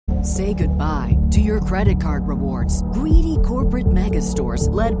Say goodbye to your credit card rewards. Greedy corporate mega stores,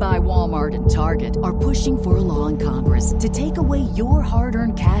 led by Walmart and Target, are pushing for a law in Congress to take away your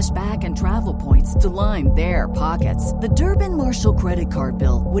hard-earned cash back and travel points to line their pockets. The Durbin-Marshall credit card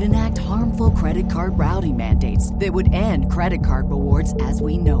bill would enact harmful credit card routing mandates that would end credit card rewards as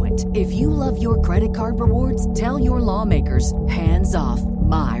we know it. If you love your credit card rewards, tell your lawmakers, hands off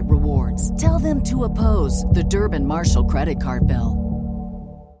my rewards. Tell them to oppose the Durbin-Marshall credit card bill.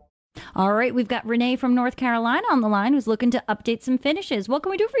 All right, we've got Renee from North Carolina on the line who's looking to update some finishes. What can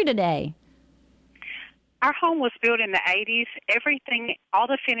we do for you today? Our home was built in the 80s. Everything, all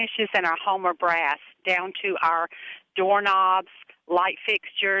the finishes in our home are brass, down to our doorknobs, light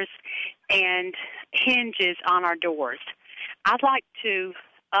fixtures, and hinges on our doors. I'd like to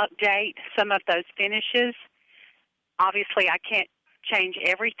update some of those finishes. Obviously, I can't change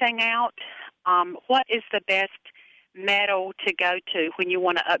everything out. What is the best metal to go to when you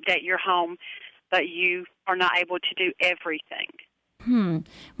want to update your home, but you are not able to do everything?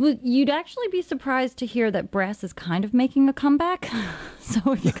 Well, you'd actually be surprised to hear that brass is kind of making a comeback.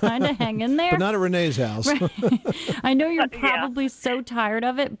 So if you kind of hang in there. But not at Renee's house. Right. I know you're probably so tired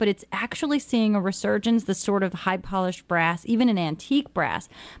of it, but it's actually seeing a resurgence, the sort of high-polished brass, even an antique brass.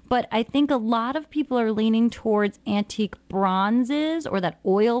 But I think a lot of people are leaning towards antique bronzes or that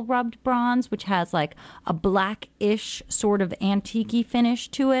oil-rubbed bronze, which has like a blackish sort of antique-y finish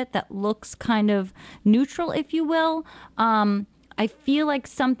to it that looks kind of neutral, if you will. I feel like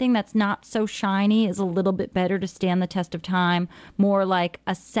something that's not so shiny is a little bit better to stand the test of time, more like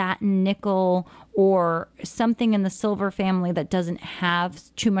a satin nickel or something in the silver family that doesn't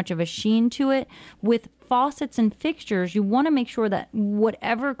have too much of a sheen to it. With faucets and fixtures, you want to make sure that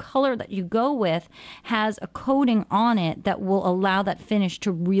whatever color that you go with has a coating on it that will allow that finish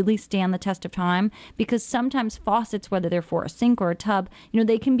to really stand the test of time, because sometimes faucets, whether they're for a sink or a tub,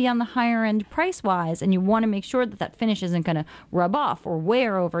 they can be on the higher end price-wise, and you want to make sure that that finish isn't going to rub off or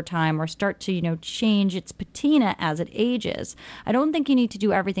wear over time or start to, change its patina as it ages. I don't think you need to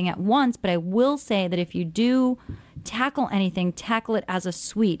do everything at once, but I will say that if you do tackle anything, tackle it as a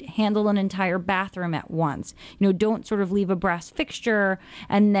suite. Handle an entire bathroom at once. Don't sort of leave a brass fixture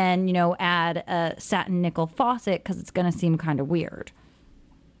and then, add a satin nickel faucet, because it's going to seem kind of weird.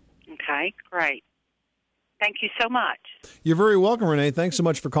 Okay, great. Thank you so much. You're very welcome, Renee. Thanks so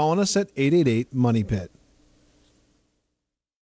much for calling us at 888-MONEY-PIT.